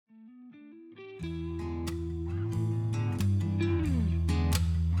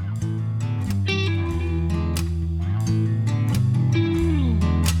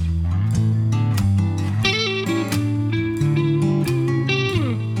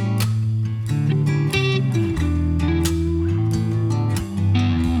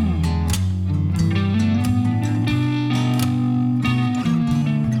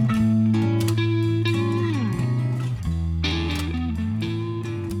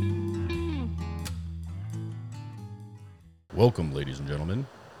Welcome, ladies and gentlemen,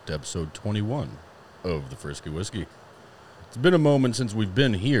 to episode 21 of the Frisky Whiskey. It's been a moment since we've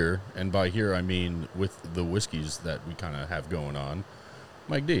been here, and by here I mean with the whiskeys that we kind of have going on.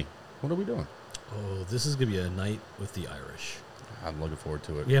 Mike D, what are we doing? Oh, this is going to be a night with the Irish. I'm looking forward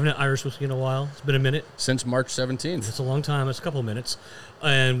to it. We haven't had Irish whiskey in a while. It's been a minute. Since March 17th. It's a long time. It's a couple of minutes.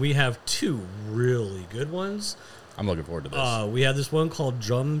 And we have two really good ones. I'm looking forward to this. We have this one called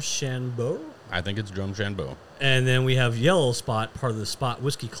Drumshanbo. I think it's Drumshanbo. And then we have Yellow Spot, part of the Spot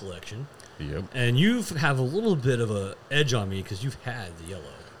Whiskey Collection. Yep. And you have a little bit of an edge on me because you've had the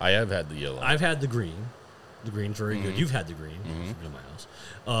yellow. I have had the yellow. I've had the green. The green's very good. You've had the green in my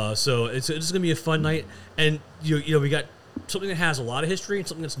house. So it's going to be a fun night. And, you know, we got something that has a lot of history and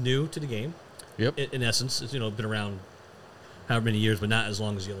something that's new to the game. Yep. In essence, it's, been around however many years, but not as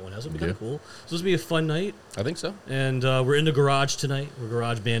long as the other one has. It'll be kind of cool. So this will be a fun night. I think so. And we're in the garage tonight. We're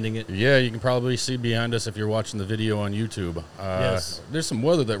garage banding it. Yeah, you can probably see behind us if you're watching the video on YouTube. Yes. There's some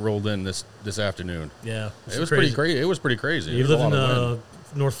weather that rolled in this afternoon. Yeah. It was pretty crazy. It was pretty crazy. You live in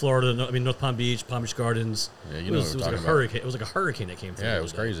North Florida, North Palm Beach Gardens. Yeah, it was like a hurricane. It was like a hurricane that came through. Yeah, it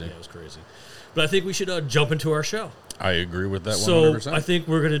was crazy. Yeah, it was crazy. But I think we should jump into our show. I agree with that 100%. So I think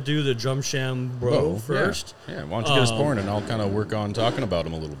we're going to do the Drumshanbo first. Yeah, why don't you get us pouring, and I'll kind of work on talking about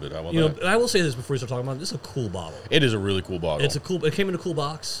them a little bit. How about that? I will say this before we start talking about it. This is a cool bottle. It is a really cool bottle. It came in a cool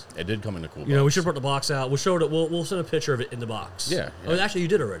box. It did come in a cool box. We should have brought the box out. We'll show it. We'll send a picture of it in the box. Yeah. Oh, actually, you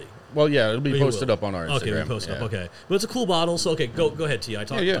did already. Well, yeah, it'll be posted up on our Instagram. Okay, we'll post it up. Okay, but it's a cool bottle. So go ahead, T.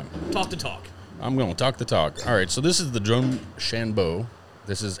 Talk the talk. I'm going to talk the talk. All right, so this is the Drumshanbo.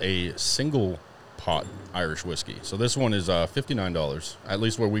 This is a single pot Irish whiskey. So this one is $59, at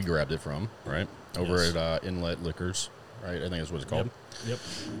least where we grabbed it from, right? Over at Inlet Liquors, right? I think that's what it's called. Yep.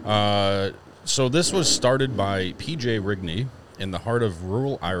 So this was started by P.J. Rigney in the heart of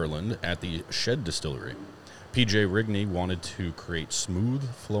rural Ireland at the Shed Distillery. P.J. Rigney wanted to create smooth,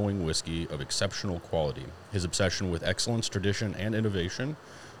 flowing whiskey of exceptional quality. His obsession with excellence, tradition, and innovation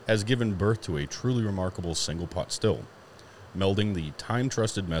has given birth to a truly remarkable single pot still, melding the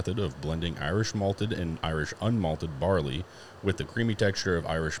time-trusted method of blending Irish malted and Irish unmalted barley with the creamy texture of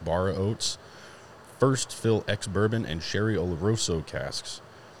Irish Barra oats, first fill ex-bourbon and sherry Oloroso casks.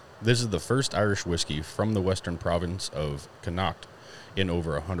 This is the first Irish whiskey from the western province of Connacht in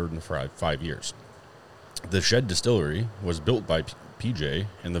over 105 years. The Shed Distillery was built by PJ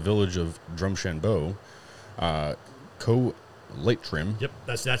in the village of Drumshanbo, Co-Leitrim. Yep,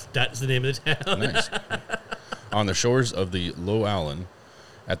 that's the name of the town. Nice. On the shores of the Low Allen,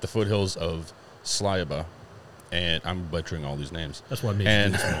 at the foothills of Sliaba, and I'm butchering all these names. That's what I mean.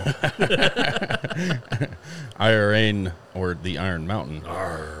 Irene, or the Iron Mountain.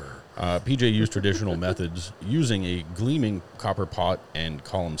 PJ used traditional methods using a gleaming copper pot and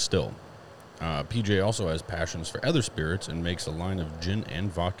column still. PJ also has passions for other spirits and makes a line of gin and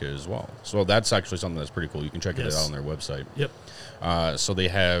vodka as well. So that's actually something that's pretty cool. You can check it out on their website. Yep. So they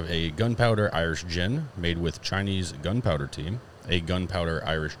have a gunpowder Irish gin made with Chinese gunpowder tea, a gunpowder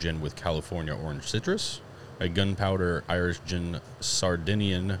Irish gin with California orange citrus, a gunpowder Irish gin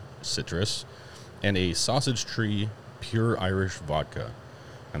Sardinian citrus, and a sausage tree pure Irish vodka.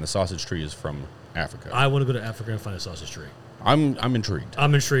 And the sausage tree is from Africa. I want to go to Africa and find a sausage tree. I'm intrigued.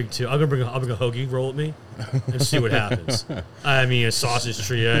 I'm intrigued too. I'll bring a hoagie roll with me and see what happens. I mean, a sausage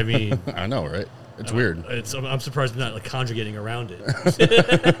tree. I mean, I know, right? It's weird. I'm surprised they're not like conjugating around it.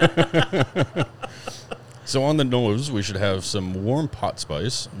 So on the nose, we should have some warm pot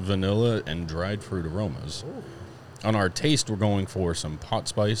spice, vanilla, and dried fruit aromas. Ooh. On our taste, we're going for some pot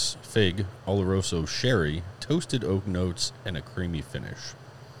spice, fig, Oloroso sherry, toasted oak notes, and a creamy finish.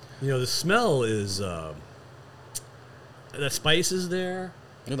 The smell is that spice is there.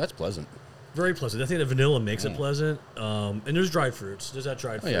 Oh, that's pleasant. Very pleasant. I think the vanilla makes it pleasant. And there's dried fruits. There's that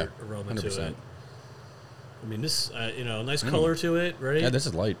dried fruit aroma 100%. To it. I mean, this, nice color to it, right? Yeah, this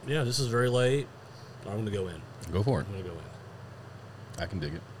is light. Yeah, this is very light. I'm going to go in. Go for it. I'm going to go in. I can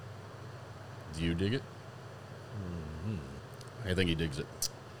dig it. Do you dig it? Mm-hmm. I think he digs it.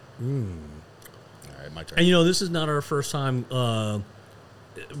 Mm. All right, my turn. And, this is not our first time.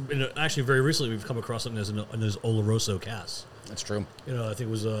 Actually, very recently, we've come across something in those Oloroso casks. That's true. I think it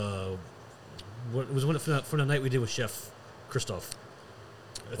was from the night we did with Chef Christoph.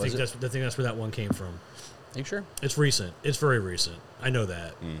 I think that's where that one came from. Are you sure? It's recent. It's very recent. I know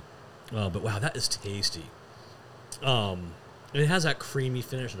that. But wow, that is tasty. And it has that creamy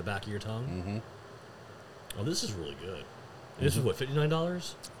finish at the back of your tongue. Mm-hmm. Oh, this is really good. This is what,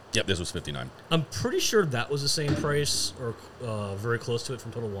 $59? Yep, this was $59. I'm pretty sure that was the same price or very close to it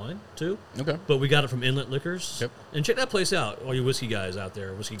from Total Wine, too. Okay. But we got it from Inlet Liquors. Yep. And check that place out, all you whiskey guys out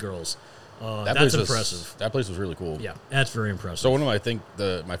there, whiskey girls. That's impressive. That place was really cool. Yeah, that's very impressive. So one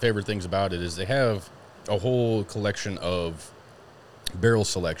of my favorite things about it is they have a whole collection of barrel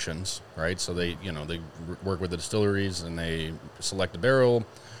selections, right? So they work with the distilleries and they select a barrel,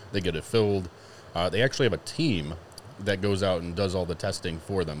 they get it filled. They actually have a team that goes out and does all the testing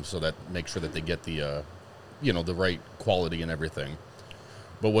for them, so that makes sure that they get the the right quality and everything.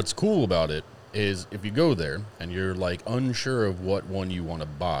 But what's cool about it is if you go there and you're like unsure of what one you want to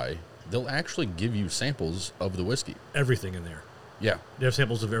buy, they'll actually give you samples of the whiskey. Everything in there. Yeah. They have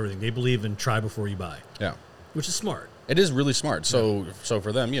samples of everything. They believe in try before you buy. Yeah. Which is smart. It is really smart. So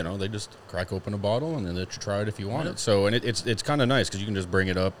for them, they just crack open a bottle and then let you try it if you want it. So it's kind of nice because you can just bring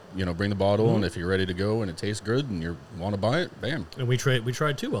it up, bring the bottle, and if you're ready to go and it tastes good and you want to buy it, bam. And we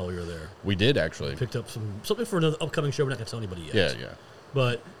tried too while we were there. We did actually. Picked up something for another upcoming show. We're not gonna tell anybody yet. Yeah.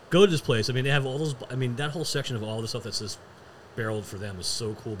 But go to this place. I mean, they have all those. I mean, that whole section of all the stuff that says barreled for them is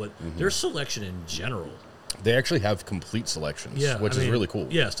so cool. But their selection in general. They actually have complete selections, which is really cool.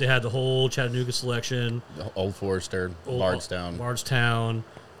 Yes, they had the whole Chattanooga selection. The Old Forester, Bardstown,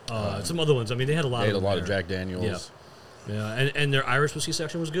 some other ones. I mean, they had a lot. They had of a lot there. of Jack Daniels. Yeah, and their Irish whiskey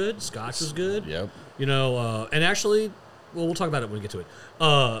section was good. Scotch was good. Yep. And actually, well, we'll talk about it when we get to it.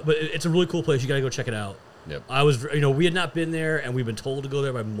 But it's a really cool place. You got to go check it out. Yep. I was, we had not been there, and we've been told to go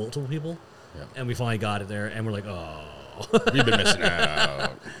there by multiple people. Yep. And we finally got it there, and we're like, oh. We've been missing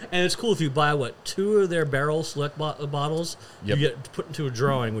out. And it's cool if you buy, 2 of their barrel select bottles, Yep. you get put into a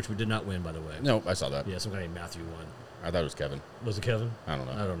drawing, which we did not win, by the way. No, I saw that. Yeah, some guy named Matthew won. I thought it was Kevin. Was it Kevin? I don't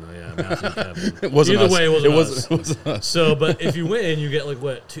know. I don't know, yeah. Matthew, Kevin. It wasn't Either us. way, it wasn't us. us. So, but if you win, you get,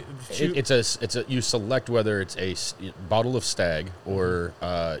 two It's a you select whether it's a bottle of Stag or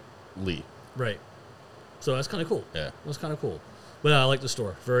Lee. Right. So that's kind of cool. Yeah. That's kind of cool. But I like the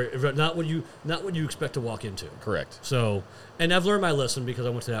store. Not what you expect to walk into. Correct. So, and I've learned my lesson because I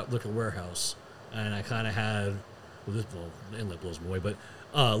went to that liquor warehouse, and I kind of had, the inlet blows me away, but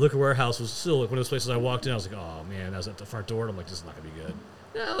liquor warehouse was still like one of those places I walked in. I was like, oh man, I was at the front door, and I'm like, this is not gonna be good.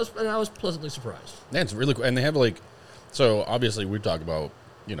 Yeah, I was pleasantly surprised. Yeah, it's really cool, and they have so obviously we talk about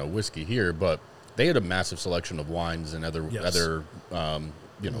whiskey here, but they had a massive selection of wines and other rums,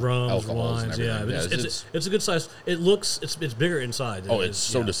 alcohols wines, and everything. it's a good size. It looks it's bigger inside. Oh, it's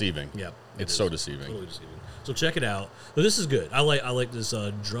so deceiving. Yeah, it's so deceiving. Totally deceiving. So check it out. But this is good. I like this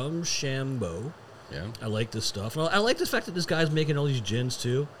Drumshambo. Yeah, I like this stuff. And I like the fact that this guy's making all these gins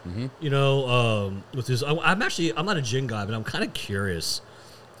too. Mm-hmm. With this, I'm not a gin guy, but I'm kind of curious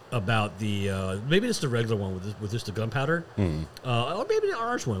about the maybe it's the regular one with this the gunpowder, or maybe the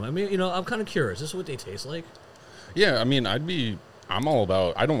orange one. I mean, I'm kind of curious. This is what they taste like. Yeah, I mean, I'm all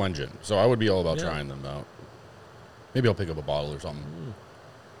about. I don't mind gin, so I would be all about trying them out. Maybe I'll pick up a bottle or something.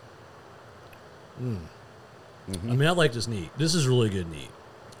 I mean, I like this neat. This is really good neat.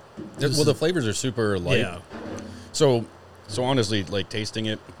 The flavors are super light. Yeah. So honestly, tasting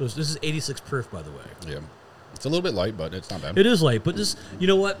it. This is 86 proof, by the way. Yeah. It's a little bit light, but it's not bad. It is light, but this, you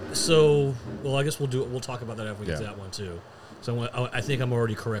know what? So, I guess we'll talk about that after we get to that one too. So I think I'm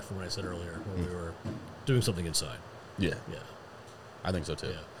already correct from what I said earlier when we were doing something inside. Yeah. Yeah. I think so too.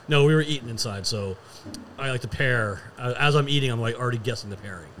 Yeah. No, we were eating inside, so I like to pair. As I'm eating, I'm already guessing the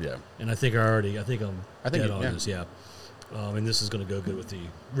pairing. Yeah. And I think I'm dead on yeah. this. Yeah. And this is going to go good with the.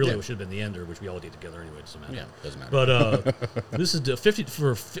 Really, it should have been the ender, which we all did together anyway. It doesn't matter. Yeah, doesn't matter. But this is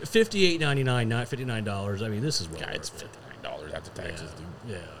for $58.99, not $59. I mean, this is well worth it's $59 after taxes,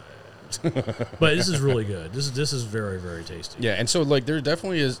 dude. Yeah. But this is really good. This is very, very tasty. Yeah, and so there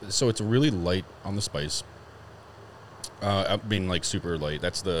definitely is. So it's really light on the spice. Being super light.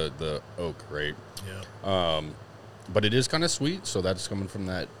 That's the oak, right? Yeah. But it is kind of sweet, so that's coming from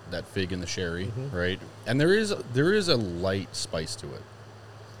that fig and the sherry, right? And there is a light spice to it.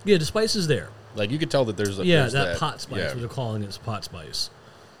 Yeah, the spice is there. You could tell that there's that pot spice. What they're calling it pot spice.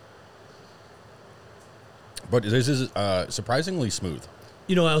 But this is surprisingly smooth.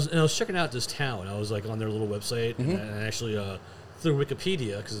 I was checking out this town. I was on their little website, and I actually through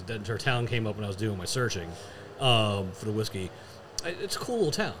Wikipedia because their town came up when I was doing my searching for the whiskey. It's a cool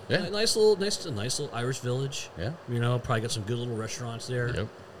little town. Yeah. Nice little Irish village. Yeah. Probably got some good little restaurants there. Yep.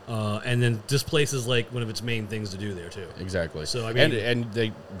 And then this place is one of its main things to do there too. Exactly. So I mean,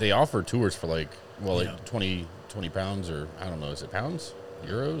 and they offer tours for 20 pounds, or I don't know, is it pounds,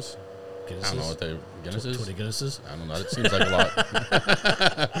 euros? Guinnesses? I don't know what they Guinness is. 20 Guinnesses I don't know. It seems like a lot.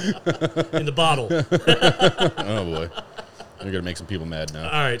 in the bottle. Oh boy, you're gonna make some people mad now.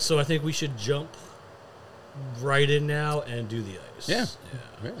 All right, so I think we should jump right in now and do the ice. Yeah.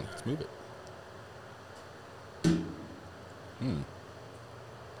 Let's move it.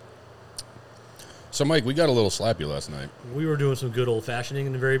 So, Mike, we got a little slappy last night. We were doing some good old-fashioning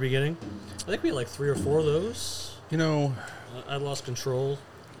in the very beginning. I think we had like 3 or 4 of those. You know, I lost control.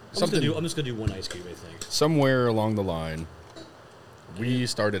 I'm just gonna do one ice cube, I think. somewhere along the line, we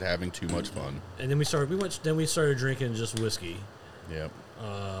started having too much fun. And then we started drinking just whiskey. Yep.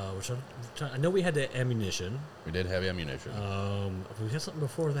 Which I know we had the ammunition. We did have ammunition. We had something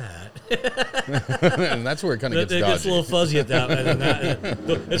before that. And that's where it kind of gets It dodgy. gets a little fuzzy at that.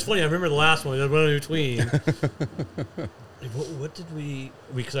 It's funny. I remember the last one. There's one in between. What did we?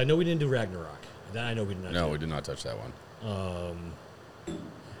 Because I know we didn't do Ragnarok. That I know we did not. No, do. we did not touch that one.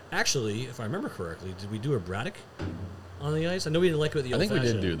 Actually, if I remember correctly, did we do a Braddock on the ice? I know we didn't like it with the I old think we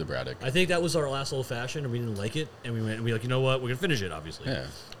fashioned. did do the Braddock. I think that was our last old fashioned, and we didn't like it, and we went and we like, you know what, we're gonna finish it, obviously. Yeah.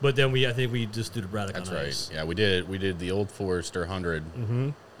 But then I think we just did the Braddock That's on right. ice. Yeah, we did. We did the Old Forester 100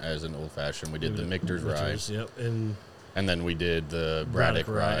 as an old fashioned. We did the Michter's Rye, Yep, and and then we did the Braddock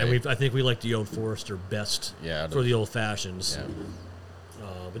Rye. and I think we liked the Old Forester best Yeah, for the old fashions. Yeah,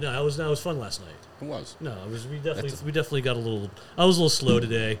 But no, that was fun last night. it was. No, it was we definitely got a little. I was a little slow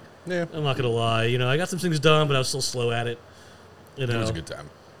today. Yeah, I'm not gonna lie. You know, I got some things done, but I was still slow at it. You know, it was a good time.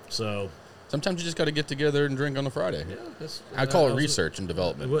 So Sometimes you just got to get together and drink on a Friday. yeah, I call it research and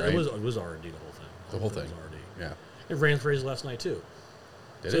development. It right? was R&D the whole thing. The whole It thing. was R&D. Yeah. It ran crazy last night too.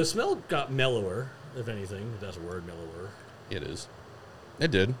 Did So it? the smell got mellower, if anything. If that's a word, mellower. It is. It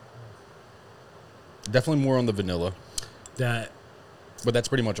did. Definitely more on the vanilla, That but that's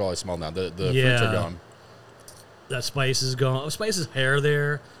pretty much all I smell now. The fruits Yeah. are gone. that spice is gone. Spice is hair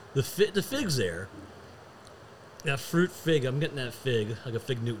there. The fig's there. That fruit fig. I'm getting that fig, like a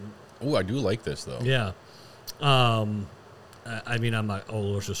fig Newton. Oh, I do like this though. Yeah. I mean, I'm not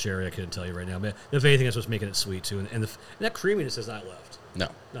old Worcester sherry. I couldn't tell you right now. But if anything, that's what's making it sweet too. And that creaminess has not left. No.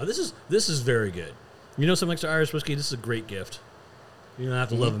 No, this is very good. You know, something like Irish whiskey. This is a great gift. You don't have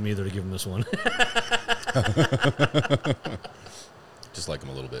to love him either to give him this one. Just like them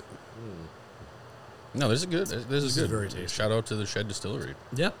a little bit. No, this is good. This is good. very tasty. Shout out to the Shed Distillery.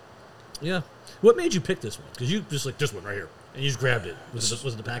 Yeah, yeah. What made you pick this one? Because you just like this one right here, and you just grabbed it. Was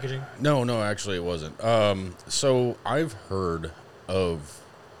it the packaging? No, actually it wasn't. So I've heard of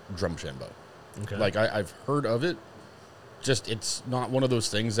Drumshanbo. Okay. Like I've heard of it. Just it's not one of those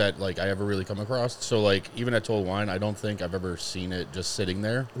things that like I ever really come across. So like even at Total Wine, I don't think I've ever seen it just sitting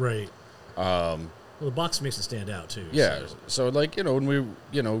there. Right. Well, the box makes it stand out too. Yeah. So. So like, when we,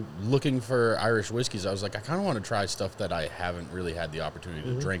 looking for Irish whiskeys, I was like, I kind of want to try stuff that I haven't really had the opportunity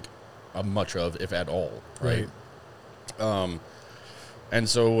to drink much of, if at all. Right. And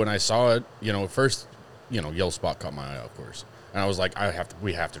so when I saw it, first, Yellow Spot caught my eye, of course. And I was like,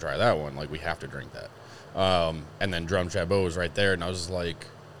 we have to try that one. Like, we have to drink that. And then Drum Chabot was right there. And I was like,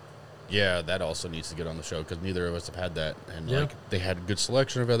 yeah, that also needs to get on the show because neither of us have had that. And like they had a good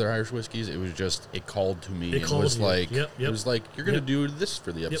selection of other Irish whiskeys. It was just, it called to me. It was like, it was like, you're going to do this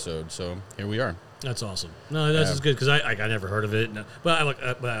for the episode. So here we are. That's awesome. No, that's just good because I never heard of it. No, but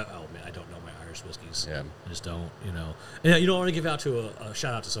oh man, I don't know my Irish whiskeys. Yeah. I just don't. And you don't want to give out to a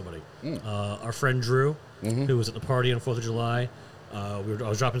shout out to somebody. Our friend Drew, who was at the party on 4th of July. I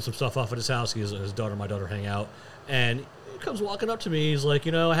was dropping some stuff off at his house. His daughter, my daughter, hang out, and he comes walking up to me. He's like,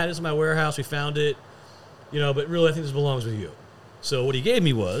 I had this in my warehouse. We found it, but really, I think this belongs with you. So what he gave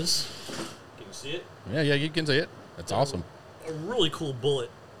me was, can you see it? Yeah, you can say it. That's awesome. A really cool Bullet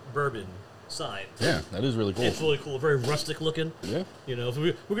bourbon sign. Yeah, that is really cool. It's really cool. Very rustic looking. Yeah. If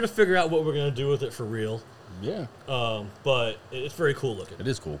we're going to figure out what we're going to do with it for real. Yeah. But it's very cool looking. It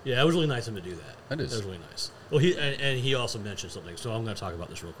is cool. Yeah, it was really nice of him to do that. That is. That was really nice. Well, he also mentioned something, so I'm going to talk about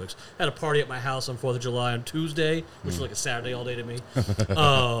this real quick. Had a party at my house on 4th of July on Tuesday, which is like a Saturday all day to me.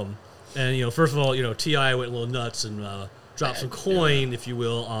 And, first of all, T.I. went a little nuts and dropped some coin, if you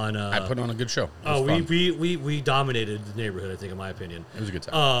will, on... I put on a good show. It was fun. We dominated the neighborhood, I think, in my opinion. It was a good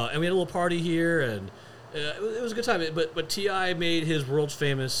time. And we had a little party here, and it was a good time. But T.I. made his world's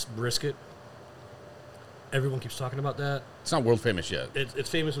famous brisket. Everyone keeps talking about that. It's not world famous yet. It's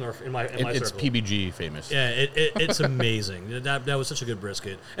famous in my It's circle. PBG famous. Yeah, it's amazing. That was such a good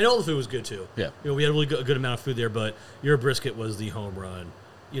brisket, and all the food was good too. Yeah, we had a really good amount of food there, but your brisket was the home run.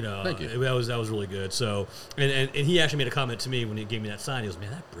 Thank you. That was really good. So, and he actually made a comment to me when he gave me that sign. He goes,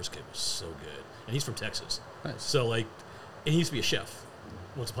 "Man, that brisket was so good," and he's from Texas. Nice. So and he used to be a chef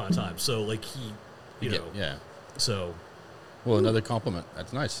once upon a time. So he, yeah. So, well, another compliment.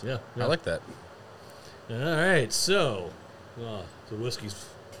 That's nice. Yeah. I like that. All right, so the whiskey's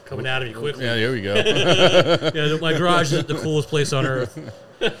coming out of me quickly. Yeah, here we go. Yeah, my garage is the coolest place on earth.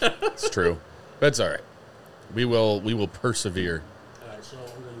 It's true. That's all right. We will persevere. All right, so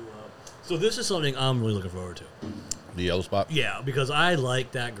so this is something I'm really looking forward to. The yellow spot. Yeah, because I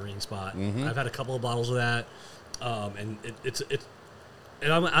like that green spot. Mm-hmm. I've had a couple of bottles of that, and it's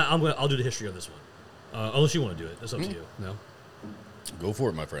and I'll do the history of this one, unless you want to do it. It's up to you. No, Go for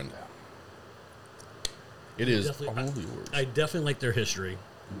it, my friend. It is all Definitely- yours. I definitely like their history.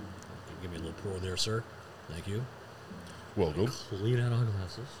 Give me a little pour there, sir. Thank you. Welcome. Clean out our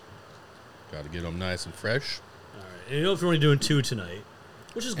glasses. Got to get them nice and fresh. All right, and you know if we're only doing 2 tonight,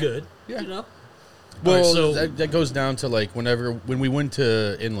 which is good. Yeah. You know. Well, All right, so that goes down to like when we went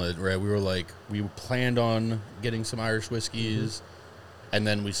to Inlet, right? We were like, we planned on getting some Irish whiskeys, and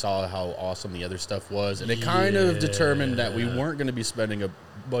then we saw how awesome the other stuff was, and it kind of determined that we Yeah. weren't going to be spending a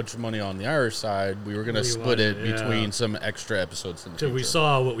bunch of money on the Irish side. We were going to We split it wanted- yeah. between some extra episodes in the so future. we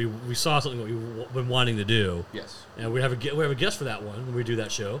saw what we saw something that we've been wanting to do, Yes, and we have a guest for that one when we do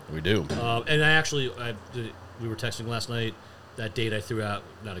that show. we do. And we were texting last night. That date I threw out,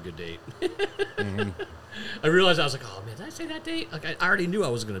 not a good date. Mm-hmm. I realized I was like, oh man, did I say that date? Like I already knew I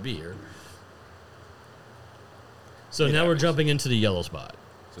was going to be here. So now we're jumping into the yellow spot.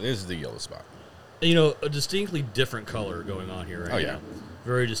 So this is the yellow spot. And, you know, a distinctly different color going on here right Oh, yeah. now.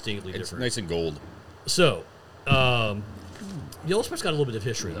 Very distinctly It's different. nice and gold. So, yellow spot's got a little bit of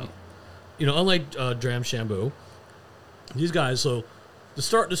history though. You know, unlike Dram Shambo, these guys. So, the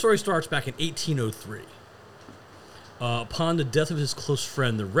story starts back in 1803. Upon the death of his close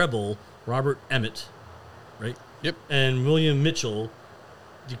friend, the rebel Robert Emmet, right, Yep. and William Mitchell,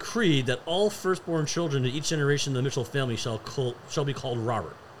 decreed that all firstborn children in each generation of the Mitchell family shall be called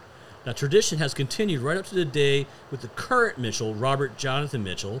Robert. Now, tradition has continued right up to the day with the current Mitchell, Robert Jonathan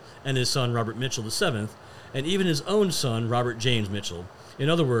Mitchell, and his son, Robert Mitchell VII, and even his own son, Robert James Mitchell. In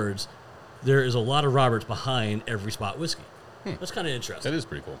other words, there is a lot of Roberts behind every spot whiskey. That's kind of interesting. That is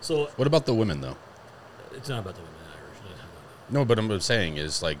pretty cool. So, What about the women, though? it's not about the women Irish. No, but I'm saying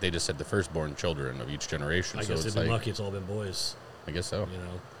is like they just said the firstborn children of each generation. I so guess it's they've been like, lucky it's all been boys, I guess so. you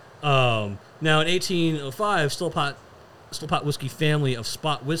know. Now, in 1805, Stillpot Whiskey family of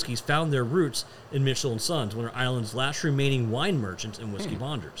spot whiskeys found their roots in Mitchell and Sons, one of Ireland's last remaining wine merchants and whiskey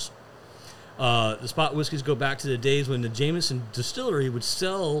bonders. The spot whiskeys go back to the days when the Jameson distillery would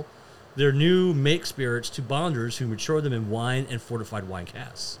sell their new make spirits to bonders who matured them in wine and fortified wine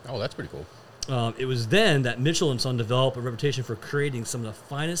casks. Oh, that's pretty cool. It was then that Mitchell and Son developed a reputation for creating some of the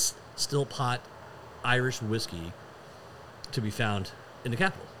finest still pot Irish whiskey to be found in the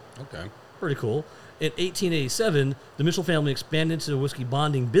capital. Okay. Pretty cool. In 1887, the Mitchell family expanded into the whiskey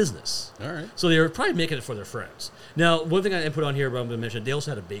bonding business. All right. So they were probably making it for their friends. Now, one thing I put on here, but I'm going to mention, they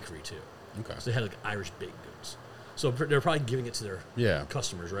also had a bakery too. Okay. So they had like Irish baked goods. So they're probably giving it to their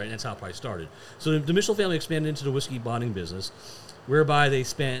customers, right? And that's how it probably started. So the Mitchell family expanded into the whiskey bonding business, whereby they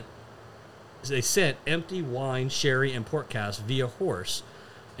sent empty wine, sherry, and port casks via horse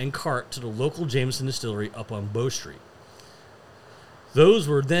and cart to the local Jameson distillery up on Bow Street. Those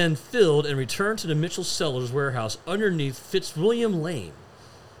were then filled and returned to the Mitchell Cellars warehouse underneath Fitzwilliam Lane,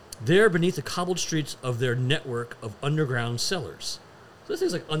 there beneath the cobbled streets of their network of underground cellars. So this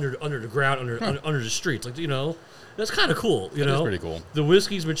thing's like under the ground, under the streets. Like, you know, that's kind of cool, you That is know? pretty cool. The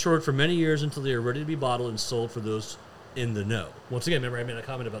whiskeys matured for many years until they were ready to be bottled and sold for those in the know. Once again, remember I made a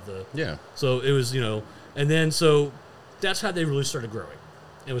comment about the... Yeah. So it was, you know, and then so that's how they really started growing.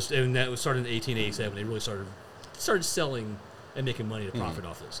 And that was started in 1887. They really started selling and making money to profit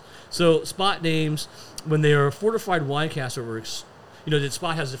off this. So spot names, when they are fortified wine casks that were, you know, the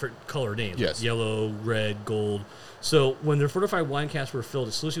spot has different color names. Yes. Like yellow, red, gold. So when their fortified wine casks were filled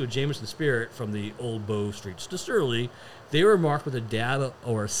exclusively with Jameson Spirit from the Old Bow Street Distillery, they were marked with a dab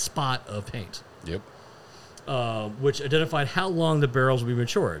or a spot of paint, Yep. which identified how long the barrels would be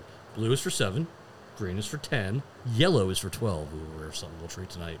matured. Blue is for 7, green is for 10, yellow is for 12. Ooh, we're something we'll treat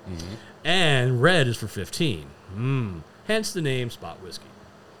tonight. And red is for 15. Hence the name Spot Whiskey.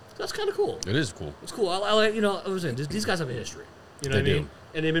 So that's kind of cool. It is cool. It's cool. I like, you know, I was saying, these guys have a history. You know They what I mean? do.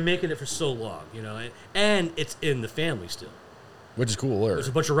 And they've been making it for so long, you know, and it's in the family still. Which is cool. Or There's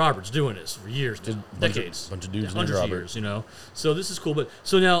a bunch of Roberts doing this for years now, bunch of- decades. bunch of dudes named hundreds of Robert. years, you know. So this is cool. But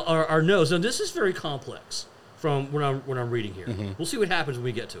so now our nose, and this is very complex from when I'm reading here. We'll see what happens when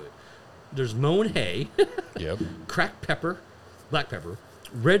we get to it. There's mown hay, Yep. cracked pepper, black pepper,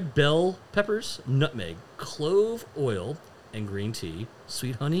 red bell peppers, nutmeg, clove oil, and green tea,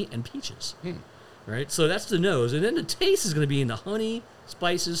 sweet honey, and peaches. Right? So that's the nose. And then the taste is going to be in the honey,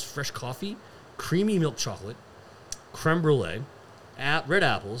 spices, fresh coffee, creamy milk chocolate, creme brulee, red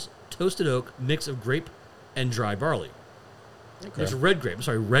apples, toasted oak, mix of grape and dry barley. It's red grape. I'm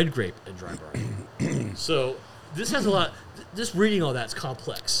sorry, red grape and dry barley. So this has a lot. Just reading all that's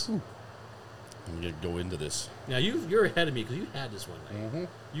complex. I'm gonna go into this. Now you're ahead of me because you had this one night.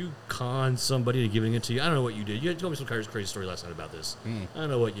 You conned somebody into giving it to you. I don't know what you did. You told me some crazy story last night about this. I don't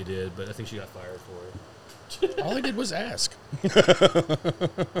know what you did, but I think she got fired for it. All I did was ask.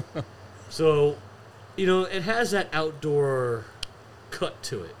 So, it has that outdoor cut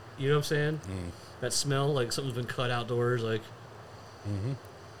to it. You know what I'm saying? That smell, like something's been cut outdoors. Like,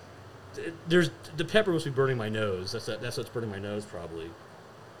 there's the pepper must be burning my nose. That's what's burning my nose, probably.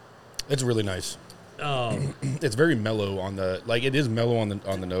 It's really nice. It's very mellow on the it is mellow on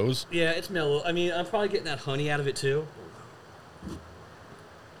the nose. Yeah, it's mellow. I mean, I'm probably getting that honey out of it too.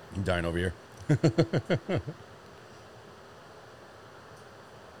 I'm dying over here.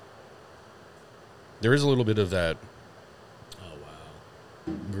 There is a little bit of that. Oh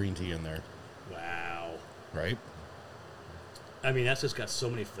wow, green tea in there. wow. Right? I mean, that's just got so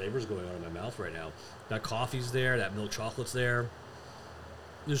many flavors going on in my mouth right now. That coffee's there. That milk chocolate's there.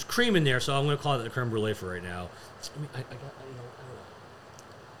 There's cream in there, so I'm going to call it the creme brulee for right now. I mean, I don't know.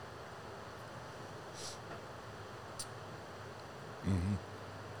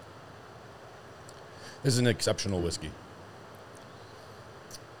 This is an exceptional whiskey.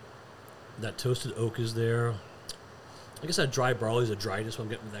 That toasted oak is there. I guess that dry barley is a dryness when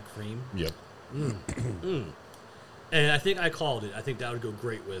I'm getting that cream. Yep. And I think I called it. I think that would go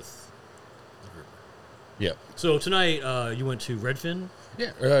great with the group. Yep. So tonight you went to Redfin?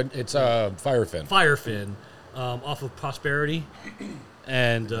 Yeah. It's Firefin. Firefin, off of Prosperity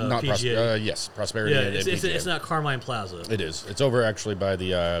and Not PGA. yes, Prosperity. Yeah, and it's PGA. not Carmine Plaza. It is. It's over actually by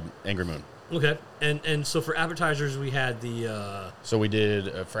the Angry Moon. Okay, and so for appetizers we had the So we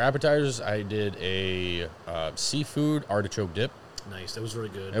did for appetizers. I did a seafood artichoke dip. nice. That was really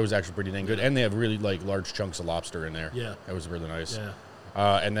good. It was actually pretty dang good, and they have really large chunks of lobster in there. Yeah. That was really nice.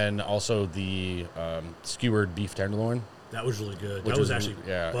 Yeah, And then also the skewered beef tenderloin. that was really good. Which That was actually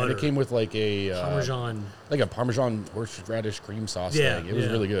yeah, butter. and it came with like a Parmesan. like a Parmesan horseradish cream sauce Yeah, thing. It was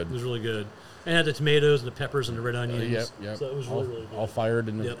really good. It was really good. And it had the tomatoes and the peppers and the red onions. Yep. So it was really, really good. All fired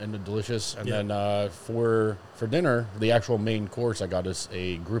and, Yep. and delicious. And Yep. then for dinner, the actual main course, I got us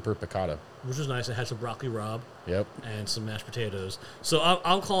a grouper piccata. Which was nice. It had some broccoli rabe Yep. and some mashed potatoes. So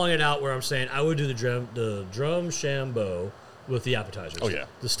I'm calling it out where I'm saying I would do the drum shambo with the appetizers. Oh, yeah.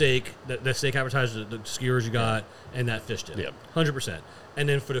 The steak, the steak appetizer, the skewers you got, and that fish dip. Yep. 100%. And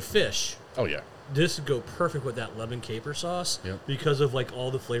then for the fish, Oh yeah. this would go perfect with that lemon caper sauce Yep. because of like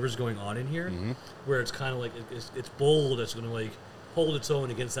all the flavors going on in here, where it's kind of like it's bold. It's going to like hold its own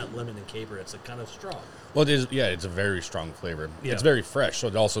against that lemon and caper. It's like kind of strong. Well, it is. Yeah, it's a very strong flavor. Yeah. It's very fresh, so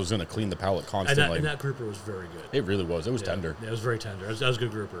it also is going to clean the palate And constantly. that grouper was very good. It really was. It was Yeah. tender. Yeah, it was very tender. That was a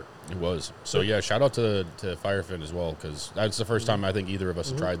good grouper. It was. So yeah, shout out to Firefin as well, because that's the first time I think either of us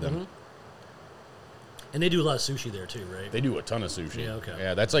have tried them. And they do a lot of sushi there too, right? They do a ton of sushi. Yeah, okay.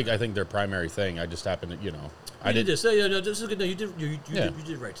 Yeah, that's like I think their primary thing. I just happen to, I You did. this. Yeah, no, this is good. No, you did. You Yeah.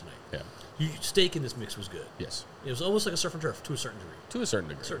 did right tonight. Yeah. Steak in this mix was good. Yes. It was almost like a surf and turf to a certain degree. To a certain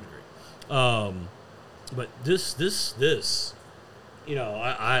degree. But this,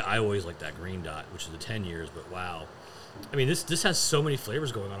 I always like that green dot, which is the 10 years. But wow, I mean this has so many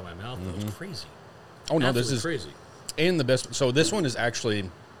flavors going on in my mouth. Though. It's crazy. Oh no, Absolutely this is crazy. and the best. So this one is actually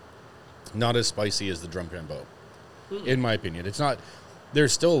not as spicy as the drum cambo, in my opinion. It's not.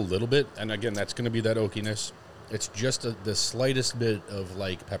 There's still a little bit, and again, that's going to be that oakiness. It's just the slightest bit of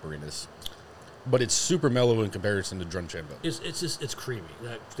like pepperiness, but it's super mellow in comparison to drum cambo. It's creamy.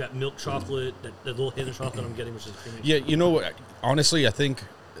 That milk chocolate, that little hint of chocolate I'm getting, which is creamy. Yeah, you know what? Honestly, I think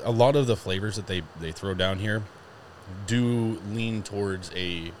a lot of the flavors that they throw down here do lean towards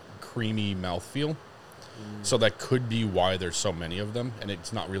a creamy mouthfeel. So that could be why there's so many of them, and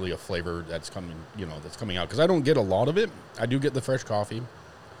it's not really a flavor that's coming out. Because I don't get a lot of it. I do get the fresh coffee,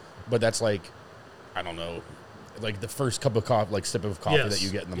 but that's like, I don't know, like the first cup of coffee, like sip of coffee Yes. that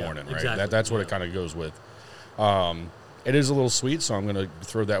you get in the Yeah, morning, right? exactly. That's what Yeah. it kind of goes with. It is a little sweet, so I'm going to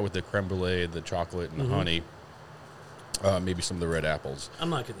throw that with the creme brulee, the chocolate, and the honey. Maybe some of the red apples.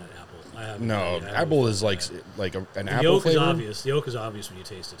 I'm not getting that apple. I haven't. No, I apple is like an apple yolk flavor. is obvious. The yolk is obvious when you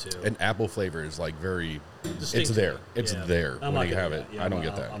taste it too. An apple flavor is like very. Distinct It's to there. me. It's Yeah. there I'm when not you getting have it. that. Yeah, I don't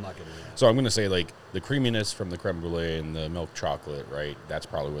get that. I'm not getting that. So I'm going to say like the creaminess from the creme brulee and the milk chocolate, right? That's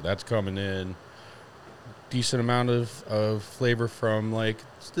probably where that's coming in. Decent amount of flavor from like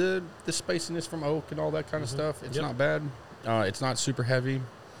the spiciness from oak and all that kind of stuff. It's Yep. not bad. It's not super heavy.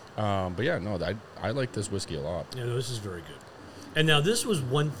 But yeah, no, I like this whiskey a lot. Yeah, no, this is very good. And now this was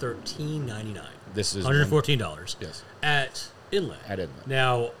 $113.99. This is $114. Yes. At Inlet. At Inlet.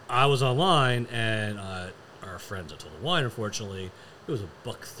 Now I was online and our friends at Total Wine, unfortunately, it was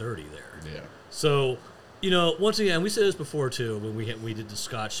 $130 there. Yeah. So Once again, we said this before too when we did the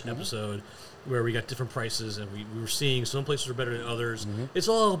Scotch episode, where we got different prices and we were seeing some places are better than others. It's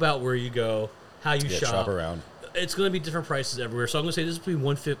all about where you go, how you shop around. It's going to be different prices everywhere. So I'm going to say this is between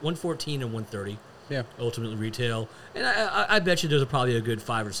 114 and 130. Yeah. Ultimately retail, and I bet you there's probably a good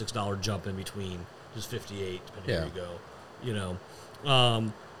 $5 or $6 jump in between just 58, depending where you go.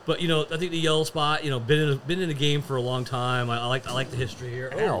 But I think the yellow spot, been in the game for a long time. I like the history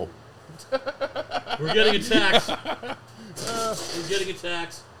here. Ow. We're getting attacked. We're getting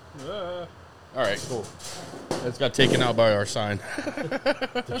attacked. All right, cool. It's got taken out by our sign.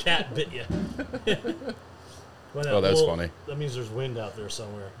 The cat bit you. Oh, that's funny. That means there's wind out there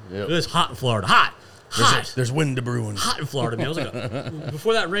somewhere. Yep. It's hot in Florida. Hot. There's wind to brewing. Hot in Florida, man. It was like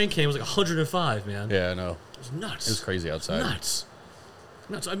before that rain came, it was like 105, man. Yeah, I know. It was nuts. It was crazy outside. Nuts.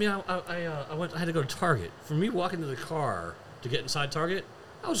 I mean, I had to go to Target. For me, walking to the car to get inside Target,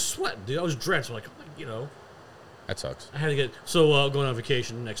 I was sweating, dude. I was drenched. I'm like, That sucks. I had to get going on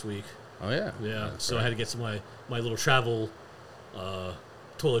vacation next week. Oh yeah. Yeah. That's So right. I had to get some of my little travel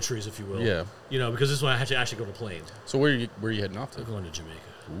toiletries, if you will. Yeah. Because this one I had to actually go to plane. So where are you heading off to? I'm going to Jamaica.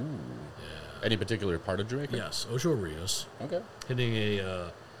 Ooh. Any particular part of Jamaica? Yes, Ocho Rios. Okay. Hitting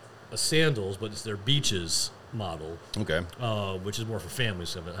a sandals, but it's their beaches model, Okay. which is more for families.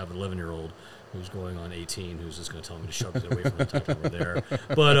 So I have an 11-year-old who's going on 18, who's just going to tell me to shut it away from the time we're there.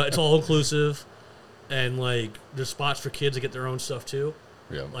 But it's all inclusive, and there's spots for kids to get their own stuff too.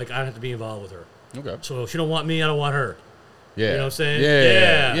 Yeah. I don't have to be involved with her. Okay. So if she don't want me, I don't want her. Yeah. You know what I'm saying?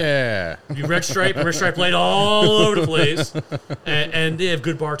 Yeah. Yeah. You red stripe light all over the place, and they have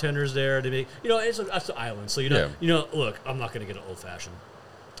good bartenders there. They make it's an island, so look, I'm not going to get an old fashioned.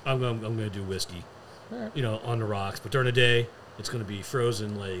 I'm going to do whiskey, Right. On the rocks. But during the day, it's going to be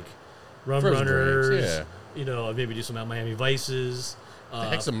frozen rum Frozen runners. drinks, Maybe do some Miami Vices. The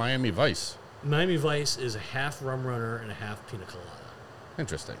heck's a Miami Vice? Miami Vice is a half rum runner and a half pina colada,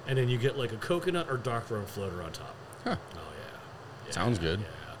 Interesting. and then you get a coconut or dark rum floater on top. Huh. Oh yeah. Sounds good. Yeah,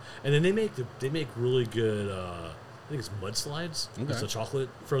 and then they make really good. I think it's mudslides. Okay. It's the chocolate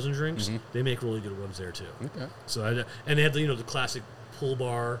frozen drinks. Mhm. They make really good ones there too. Okay. So and they have the the classic pool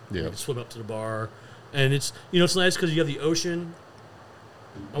bar. Yeah. You can swim up to the bar, and it's it's nice because you have the ocean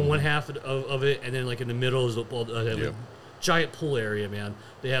on one half of it, and then in the middle is the giant pool area. Man,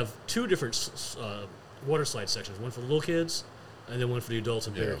 they have two different water slide sections. One for little kids, and then one for the adults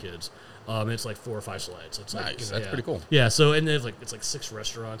and bigger kids. And it's 4 or 5 slides. So it's Nice. That's pretty cool. Yeah. So and they have it's 6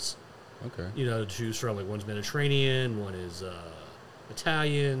 restaurants. Okay. To choose from. One's Mediterranean, one is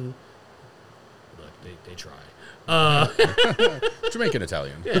Italian. Look, they try. Jamaican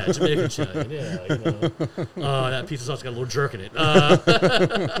Italian. Yeah, Jamaican Italian. Yeah, that pizza sauce got a little jerk in it.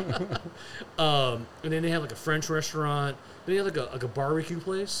 And then they have a French restaurant. Then they have a barbecue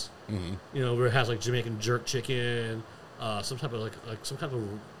place. Mm-hmm. Where it has jerk jerk chicken, some type of some kind of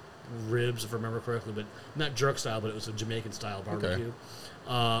ribs, if I remember correctly, but not jerk style, but it was a Jamaican style barbecue.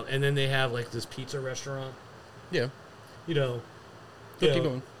 And then they have this pizza restaurant. Yeah. Keep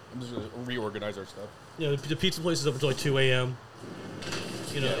going. I'm just gonna reorganize our stuff. The pizza place is open until 2 a.m.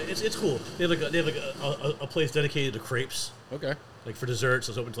 It's cool. They have a place dedicated to crepes. Okay. For dessert,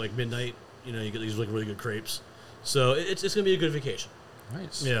 so it's open till midnight. You get these really good crepes. So it's gonna be a good vacation.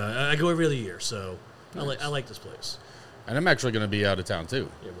 Nice. Yeah, I go every other year, so Nice. I like this place. And I'm actually going to be out of town too.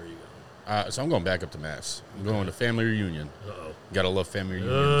 Yeah, where you go? So I'm going back up to Mass. I'm going to family reunion. Uh-oh. Gotta love family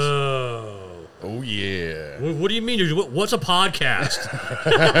reunions. Oh yeah. What do you mean? What's a podcast?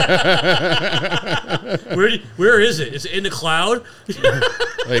 Where is it? Is it in the cloud?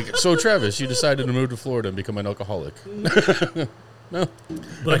 So Travis, you decided to move to Florida and become an alcoholic. No.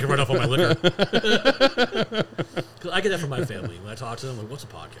 But I can run off on my liquor. 'Cause I get that from my family. When I talk to them, I'm like, what's a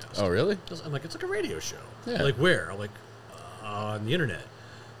podcast? Oh really? I'm like, it's like a radio show. Yeah. Where? I'm like, on the internet.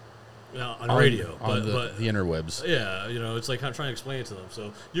 On radio. On but the interwebs. yeah, it's I'm trying to explain it to them.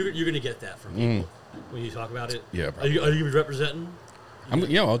 So you're going to get that from people when you talk about it. Yeah, Are you going to be representing? I'm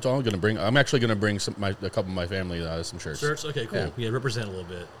actually gonna bring a couple of my family some shirts. Shirts? Okay, cool. Yeah, represent a little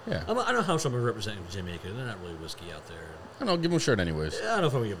bit. Yeah. I don't know how much I'm representing Jamaica. They're not really whiskey out there. I don't know, give them a shirt anyways. I don't know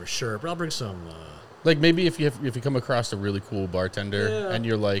if I'm going to give her a shirt, but I'll bring some... Maybe if you come across a really cool bartender and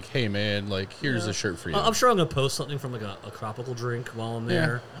you're like, hey man, here's a shirt for you. I'm sure I'm going to post something from a tropical drink while I'm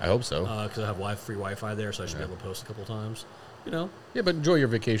there. I hope so. Because I have free Wi-Fi there, so I should be able to post a couple times. Yeah, but enjoy your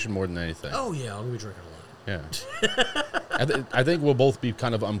vacation more than anything. Oh yeah, I'm going to be drinking a lot. Yeah. I think we'll both be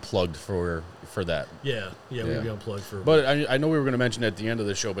kind of unplugged for that. Yeah, we'll be unplugged for... But I know we were going to mention at the end of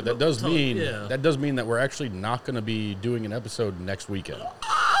the show, but that does mean that we're actually not going to be doing an episode next weekend.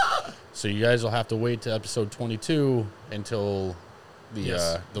 So you guys will have to wait to episode 22 until the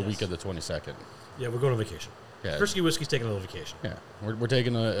week of the 22nd. Yeah, we're going on vacation. Yeah. Frisky Whiskey's taking a little vacation. Yeah, we're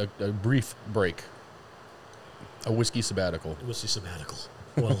taking a brief break. A whiskey sabbatical. Whiskey sabbatical.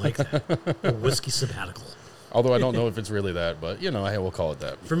 Oh, I like that. A whiskey sabbatical. Although I don't know if it's really that, but hey, we'll call it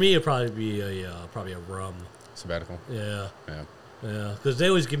that. For me, it'd probably be a rum. Sabbatical. Yeah. Yeah. Yeah, because they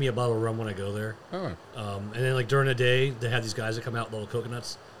always give me a bottle of rum when I go there. Oh. And then, like, during the day, they have these guys that come out with little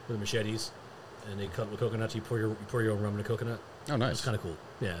coconuts with machetes, and they cut the coconuts. You pour your own rum in a coconut. Oh, nice. It's kind of cool.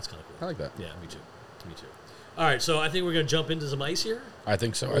 Yeah, it's kind of cool. I like that. Yeah, me too. Me too. All right, so I think we're going to jump into some ice here. I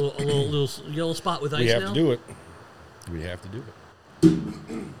think so. A little yellow spot with ice we have now. to do it. We have to do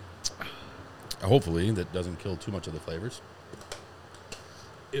it. Hopefully, that doesn't kill too much of the flavors.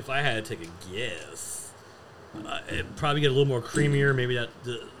 If I had to take a guess, it'd probably get a little more creamier. Maybe that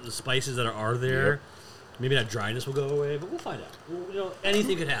the spices that are there, maybe that dryness will go away. But we'll find out.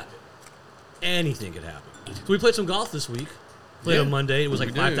 Anything could happen. Anything could happen. So we played some golf this week. Played on Monday. It was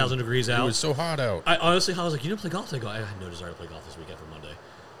like 5,000 degrees out. It was so hot out. I honestly, I was like, you didn't play golf today? I had no desire to play golf this week after Monday.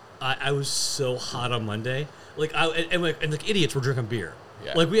 I was so hot on Monday. Like, and like idiots were drinking beer.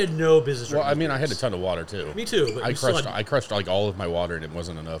 Yeah. Like, we had no business drinking Well, I mean, beers. I had a ton of water, too. Me too. But I crushed like all of my water, and it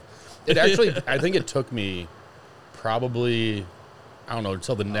wasn't enough. It actually, I think it took me probably, I don't know,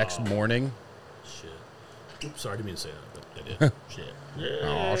 until the next morning. Shit. Oops, sorry, I didn't mean to say that, but I did. Shit.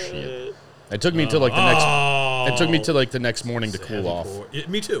 Oh, shit. It took me until like the next. It took me to like the next morning to cool off.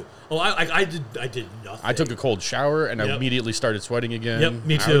 Me too. Oh, I did nothing. I took a cold shower and I immediately started sweating again. Yep,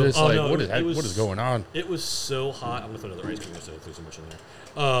 me too. I was just Oh, like, no, what is going on? It was so hot. I'm gonna throw another ice cream instead of threw so much in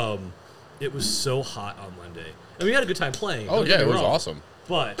there. It was so hot on Monday, and we had a good time playing. Oh yeah, it was awesome.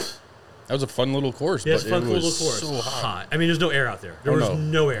 But that was a fun little course. yeah, it's but a fun it little was course. so hot. I mean, there's no air out there. There was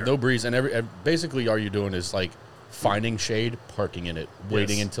no air, no breeze, and basically all you're doing is like finding shade, parking in it,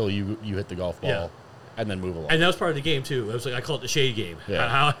 waiting until you hit the golf ball. And then move along. And that was part of the game too. It was like I call it the shade game.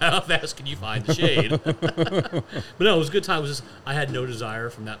 Yeah. How fast can you find the shade? But no, it was a good time. It was just I had no desire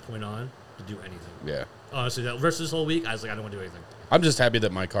from that point on to do anything. Yeah. Honestly, that rest of this whole week, I was like, I don't want to do anything. I'm just happy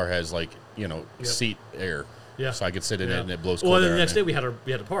that my car has like seat air. Yeah. So I could sit in it and it blows cold Well, then air the next in day it.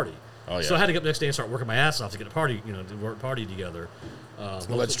 we had a party. Oh yeah. So I had to get up the next day and start working my ass off to get a party, to work party together.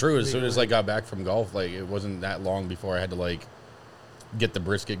 Well, that's true. As soon as I got back from golf, like it wasn't that long before I had to like get the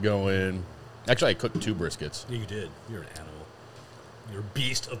brisket going. Actually, I cooked 2 briskets. Yeah, you did. You're an animal. You're a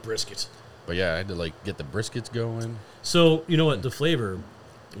beast of brisket. But yeah, I had to like get the briskets going. So you know what? The flavor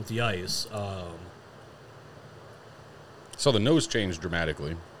with the ice. So the nose changed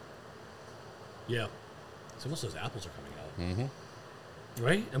dramatically. Yeah. So most of those apples are coming out. Mm-hmm.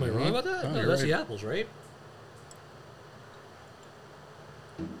 Right? Am I wrong about that? Oh, No, you're that's right. the apples, right?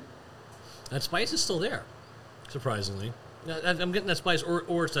 That spice is still there, surprisingly. I'm getting that spice,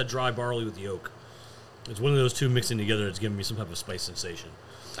 or it's that dry barley with the oak. It's one of those two mixing together that's giving me some type of spice sensation.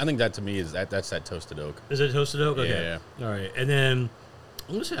 I think that to me is that's that toasted oak. Is it toasted oak? Okay. Yeah. All right. And then I'm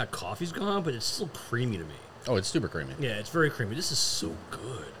going to say that coffee's gone, but it's still creamy to me. Oh, it's super creamy. Yeah, it's very creamy. This is so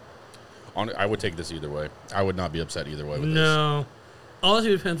good. I would take this either way. I would not be upset either way with this. No.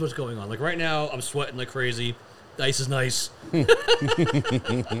 Honestly, it depends what's going on. Like right now, I'm sweating like crazy. The ice is nice.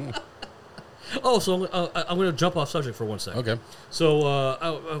 Oh, so I'm going to jump off subject for 1 second. Okay.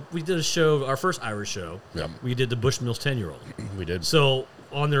 So we did a show, our first Irish show. Yeah. We did the Bushmills 10-year-old. We did. So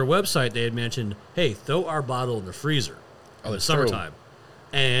on their website, they had mentioned, hey, throw our bottle in the freezer in the that's summertime.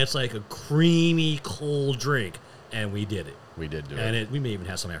 And it's like a creamy, cold drink. And we did it. We did do And it. we may even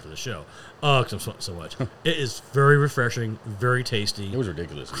have some after the show. Because I'm sweating so much. It is very refreshing, very tasty. It was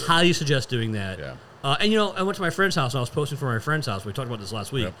ridiculous. Good. Highly suggest doing that. Yeah. And, I went to my friend's house, and I was posting for my friend's house. We talked about this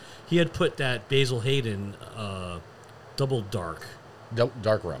last week. Yep. He had put that Basil Hayden double dark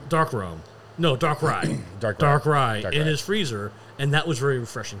Dark rum. No, dark rye. Dark rye. in his freezer, and that was very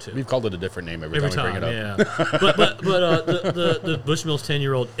refreshing, too. We've called it a different name every time we bring it up. Yeah. but the Bushmills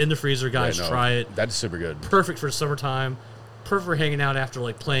 10-year-old in the freezer, guys, Yeah, no, try it. That's super good. Perfect for summertime. Perfect for hanging out after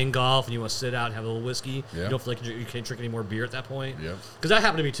like playing golf and you want to sit out and have a little whiskey. Yeah. You don't feel like you can't drink any more beer at that point. Yeah. Because that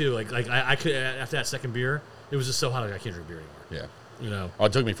happened to me too. Like I could after that second beer, it was just so hot I can't drink beer anymore. Yeah. Oh,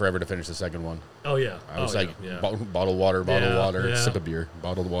 it took me forever to finish the second one. Oh yeah. I was yeah. bottled water, Yeah. sip of beer,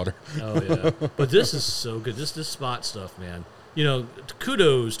 bottled water. Oh yeah. But this is so good. This spot stuff, man.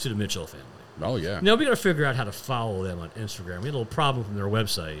 Kudos to the Mitchell family. Oh yeah. Now we got to figure out how to follow them on Instagram. We had a little problem from their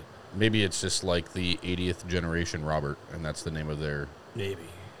website. Maybe it's just like the 80th generation Robert, and that's the name of their Maybe.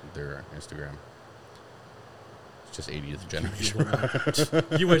 Instagram. It's just 80th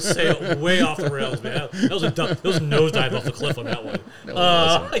generation. You would say it way off the rails, man. That was a nosedive off the cliff on that one. No,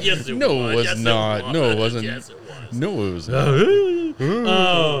 it wasn't. Yes, it No, was. it was Yes, not. It was. No, it wasn't. Yes, it was. No, it was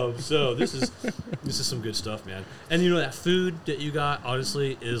not. So this is some good stuff, man. And that food that you got,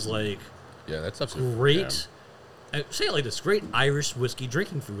 honestly, is like Yeah, that stuff's Great. Say it like this: great Irish whiskey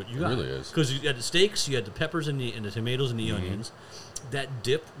drinking food. What you got? really is. Because you had the steaks, you had the peppers and the tomatoes and the onions. That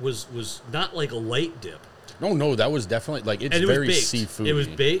dip was not like a light dip. No, that was definitely like it's And it very was baked. seafood. It was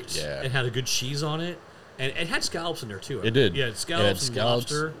baked. Yeah, It had a good cheese on it, and it had scallops in there too. it did. Yeah, It scallops, had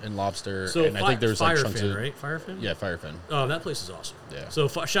scallops and lobster. and lobster. So and I think there's like chunks Firefin, of right? Firefin. Yeah, Firefin. Oh, that place is awesome. Yeah. So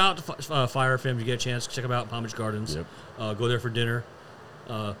shout out to Firefin. If you get a chance, check them out. Palm Beach Gardens. Yep. Go there for dinner.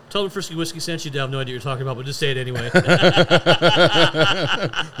 Tell them Frisky Whiskey sent you. They have no idea what you're talking about, but just say it anyway.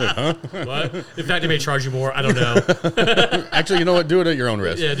 What? In fact, they may charge you more. I don't know. Actually, you know what? Do it at your own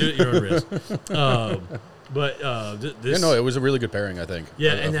risk. Yeah, do it at your own risk. But this. Yeah, no, it was a really good pairing, I think.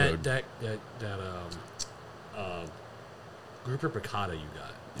 Yeah, of and food. that grouper piccata you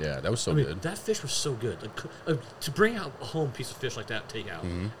got. Yeah, that was so I mean, good. that fish was so good. Like, to bring out a home piece of fish like that, take out,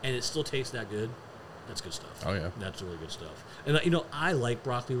 and it still tastes that good. That's good stuff. Oh, yeah. That's really good stuff. And I like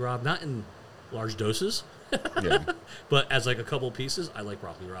broccoli rabe, not in large doses, Yeah. but as like a couple pieces, I like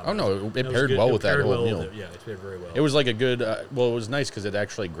broccoli rabe. Oh, no, it That was paired good. well It with that paired whole well with meal. it. Yeah, it paired very well. It was like a good. Well, it was nice because it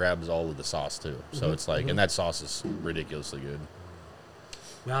actually grabs all of the sauce too. So it's like, and that sauce is ridiculously good.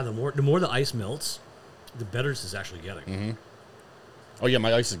 Wow, the more the ice melts, the better this is actually getting. Oh yeah,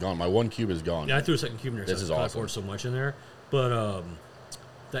 my ice is gone. My 1 cube is gone. Yeah, I threw a second cube in there. This so is I awesome. poured so much in there, but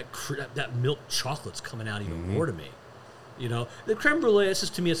that milk chocolate's coming out even more to me. The creme brulee. It's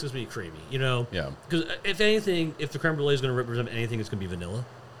just to me, it's going to be creamy. Yeah. Because if anything, if the creme brulee is going to represent anything, it's going to be vanilla.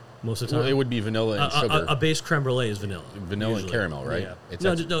 Most of the time, Well, it would be vanilla and sugar. A base creme brulee is vanilla. Vanilla and caramel, right? Yeah. It's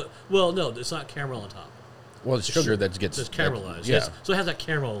No, actually- no. Well, no, it's not caramel on top. well, it's sugar that gets It's caramelized. Yeah. So it has that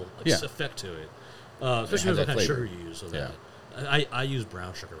caramel Yeah. effect to it. has Especially what that kind of flavor. sugar you use. So Yeah. I use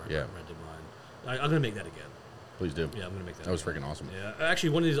brown sugar when Yeah. I did mine. I'm going to make that again. Please do. Yeah, I'm going to make that. That was again. freaking awesome. Yeah, actually,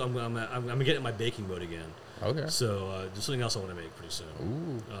 one of these I'm gonna get in my baking mode again. Okay. So there's something else I want to make pretty soon.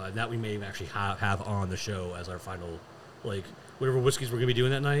 Ooh. That we may actually have on the show as our final, like whatever whiskeys we're gonna be doing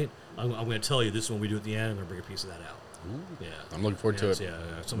that night. I'm gonna tell you this is when we do at the end. I'm gonna bring a piece of that out. Ooh. Yeah, I'm looking forward to it. Yeah.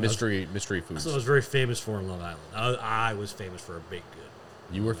 Mystery foods. That's what I was very famous for in Long Island. I was famous for a baked good.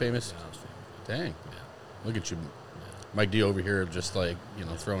 You were famous? Yeah, I was famous. Dang. Yeah. Look at you. Mike D over here just like,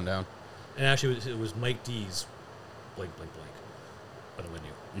 throwing down. And actually, it was Mike D's blank blank blank. But I'm gonna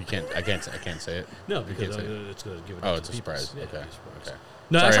I can't say it. No, You because can't say it. it's gonna give it. Oh, to it's a people. surprise. Yeah, Okay. it's a surprise. Okay.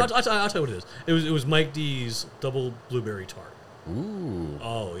 No, Sorry, actually, I'll tell you what it is. It was Mike D's double blueberry tart. Ooh.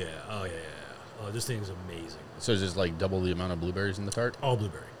 Oh yeah. Oh this thing is amazing. So is this like double the amount of blueberries in the tart? All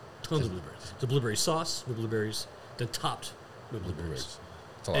blueberry, tons of blueberries. The blueberry sauce with blueberries, then topped with blueberries.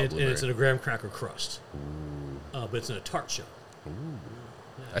 It's a lot of And blueberry. it's in a graham cracker crust. But it's in a tart shell.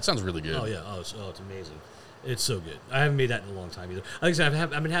 That sounds really good. Oh yeah. Oh, it's amazing. It's so good. I haven't made that in a long time either. Like I said, I've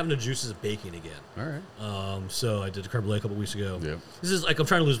been having the juices of baking again. All right. So I did the creme brulee a couple weeks ago. Yeah. This is like I'm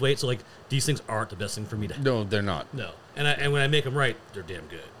trying to lose weight, so like these things aren't the best thing for me to. No, they're not. No, and when I make them right, they're damn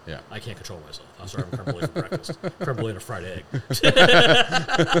good. Yeah. I can't control myself. I'll start having creme brulee for breakfast. Creme brulee and a fried egg.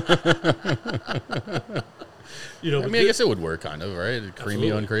 I mean, I guess it would work kind of, right? Creamy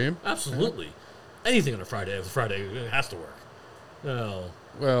Absolutely. on cream. Absolutely. Anything on a fried egg with a fried egg it has to work. No.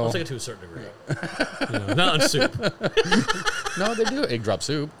 Well, I'll take it to a certain degree. Not on soup. no, they do egg drop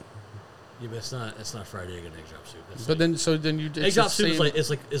soup. Yeah, but it's not fried egg and egg drop soup. It's But like, then you egg drop soup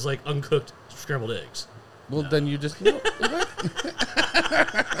is like uncooked scrambled eggs. Well, then you just no.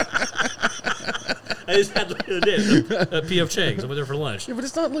 I just had the other day at P.F. Chang's. I went there for lunch. Yeah, but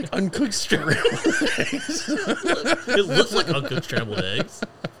it's not like uncooked scrambled. It looks like uncooked scrambled eggs.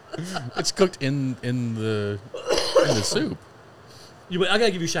 It's cooked in the soup. I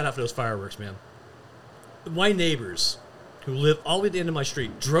gotta give you a shout out for those fireworks, man. My neighbors, who live all the way at the end of my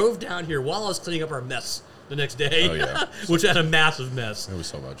street, drove down here while I was cleaning up our mess the next day. Oh, yeah. Which had a massive mess. It was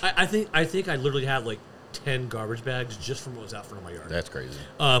so much. I think I literally had like 10 garbage bags just from what was out front of my yard. That's crazy.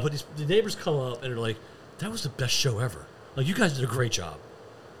 But the neighbors come up and they're like, "That was the best show ever. Like you guys did a great job."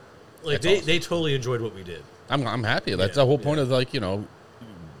 Like That's awesome. they totally enjoyed what we did. I'm happy. That's Yeah, the whole point yeah. of like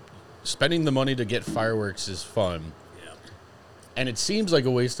spending the money to get fireworks is fun. Yeah. And it seems like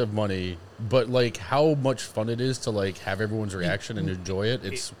a waste of money, but like how much fun it is to like have everyone's reaction and enjoy it,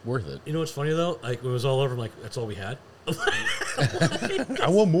 it's worth it. You know what's funny though? Like when it was all over, I'm like, "That's all we had." I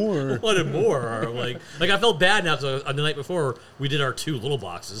want more. Wanted more. Or like I felt bad now because on the night before we did our 2 little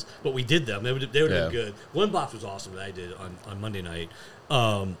boxes, but we did them. They would have Yeah. been good. One box was awesome that I did on Monday night,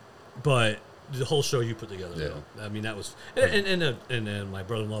 but the whole show you put together. Yeah. Though, I mean that was and then my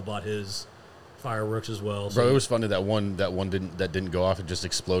brother-in-law bought his fireworks as well. So Bro, it was funny that one didn't go off. It just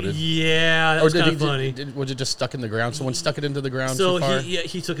exploded. yeah, that was kind of funny. Was it just stuck in the ground? Someone stuck it into the ground So too far?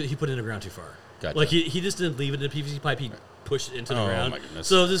 he took it. He put it in the ground too far. Gotcha. Like he just didn't leave it in a PVC pipe. He pushed it into the Oh, ground. my goodness.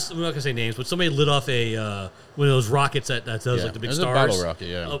 So this, I'm not gonna say names, but somebody lit off a one of those rockets that does Yeah. like the big It was a stars. bottle rocket,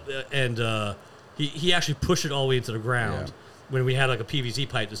 yeah. And he actually pushed it all the way into the ground Yeah. when we had like a PVC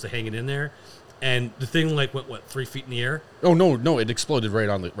pipe just to hang it in there, and the thing like went 3 feet in the air. Oh no, it exploded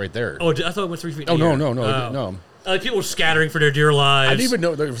right there. Oh, I thought it went 3 feet. Oh, in the no, air. no. Like people were scattering for their dear lives. I didn't even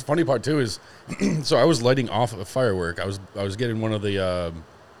know. The funny part too is, so I was lighting off a firework. I was getting one of the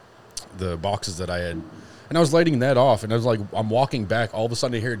boxes that I had, and I was lighting that off. And I was like, I'm walking back. All of a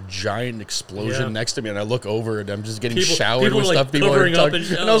sudden, I hear a giant explosion Yeah. next to me, and I look over, and I'm just getting People- showered people with are, like, stuff. People are covering up tugging,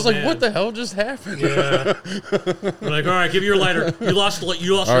 and- and I was oh, like, man. what the hell just happened? Yeah. We're like, all right, give me your lighter. You lost All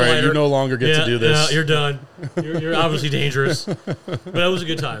your right, lighter. you no longer get to do this. Yeah, you're done. You're obviously dangerous. But it was a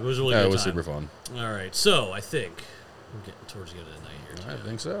good time. It was a really Yeah, good it was time. super fun. All right, so I think we're getting towards the end of the night here. I too.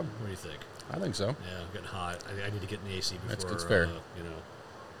 think so. What do you think? I think so. Yeah, I'm getting hot. I need to get in the AC before. That's fair. You know,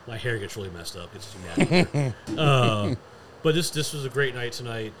 my hair gets really messed up. It's too mad. But this was a great night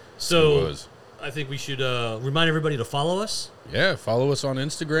tonight. So It was. I think we should remind everybody to follow us. Yeah, follow us on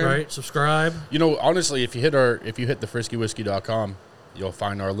Instagram. Right, subscribe. You know, honestly, if you hit thefriskywhiskey.com, you'll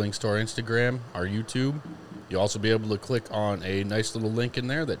find our links to our Instagram, our YouTube. You'll also be able to click on a nice little link in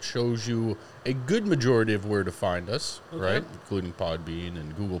there that shows you a good majority of where to find us, Okay. right? Including Podbean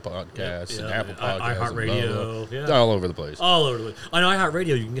and Google Podcasts and yeah, Apple and Podcasts. iHeartRadio, and blah, blah, blah. yeah. It's all over the place. All over the place. On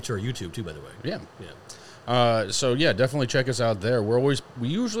iHeartRadio, you can get to our YouTube too, by the way. Yeah. Yeah. So yeah, definitely check us out there. We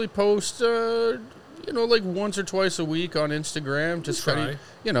usually post, like once or twice a week on Instagram. Just We'll try.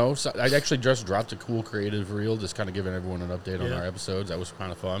 try. So I actually just dropped a cool creative reel, just kind of giving everyone an update on Yeah. our episodes. That was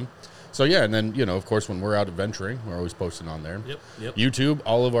kind of fun. So yeah, and then of course, when we're out adventuring, we're always posting on there. Yep. YouTube,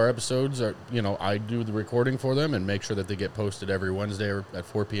 all of our episodes are, I do the recording for them and make sure that they get posted every Wednesday at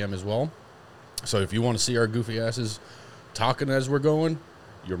 4 p.m. as well. So if you want to see our goofy asses talking as we're going,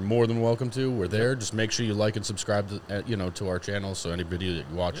 you're more than welcome to. We're there. Just make sure you like and subscribe to our channel. So any video that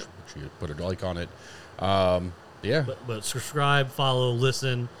you watch, make sure you put a like on it. Yeah. But subscribe, follow,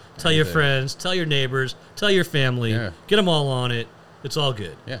 listen, tell your Everything. friends, tell your neighbors, tell your family, Yeah. get them all on it. It's all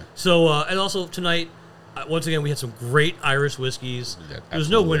good. Yeah. So, and also tonight, once again, we had some great Irish whiskeys. Yeah, There's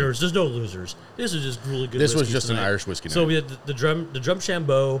no absolutely. winners. There's no losers. This is just really good. This was whiskeys just an tonight. Irish whiskey So night. we had the drum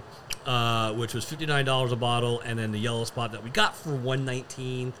Chambeau, which was $59 a bottle, and then the Yellow Spot that we got for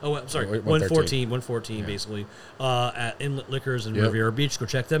 $119. Oh, I'm sorry, wait, $114 basically at Inlet Liquors in Yep. Riviera Beach. Go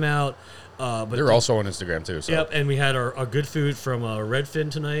check them out. But They're also on Instagram too. So Yep, and we had our good food from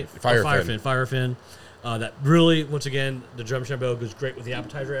Redfin tonight. Firefin. Firefin. That really, once again, the Drum Chambeau goes great with the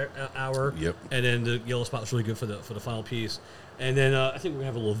appetizer hour. Yep. And then the Yellow Spot was really good for the final piece. And then I think we're going to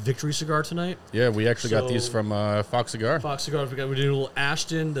have a little victory cigar tonight. yeah, we actually got these So- from Fox Cigar. Fox Cigars. We're doing a little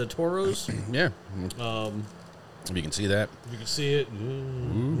Ashton, the Toros. Yeah. Um, If you can see that. you can see it.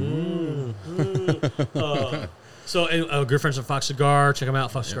 So, and good friends at Fox Cigar. Check them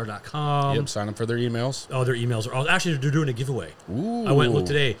out, foxcigar.com. Yep. Sign up for their emails. Oh, their emails are all actually they're doing a giveaway. Ooh. I went and looked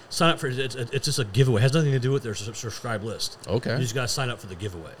today. Sign up for it's just a giveaway. It has nothing to do with their subscribe list. Okay. You just got to sign up for the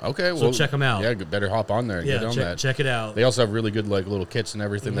giveaway. Okay. So check them out. Yeah, better hop on there and get on that. check it out. They also have really good little kits and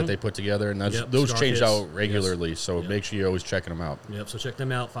everything that they put together, and those cigar change kits. out regularly. So Yep. make sure you're always checking them out. Yep. So check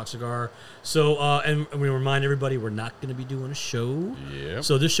them out, Fox Cigar. So and we remind everybody we're not going to be doing a show. Yep.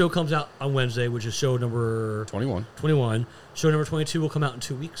 So this show comes out on Wednesday, which is show number 21. 21. Show number 22 will come out in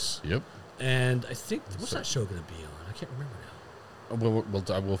 2 weeks. Yep. And I think what's that show going to be on? I can't remember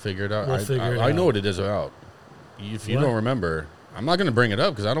now. We'll figure it out. We'll figure it I know out. what it is about. If you What? don't remember, I'm not going to bring it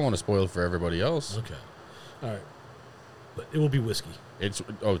up because I don't want to spoil it for everybody else. Okay. All right. But it will be whiskey. It's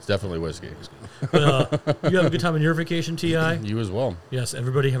definitely whiskey. But, you have a good time on your vacation, Ti. You as well. Yes,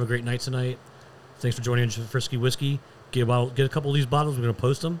 everybody have a great night tonight. Thanks for joining us for Frisky Whiskey. Get a couple of these bottles. We're going to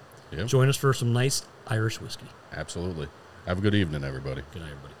post them. Yep. Join us for some nice Irish whiskey. Absolutely. Have a good evening, everybody. Good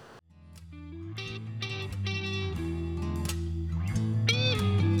night, everybody.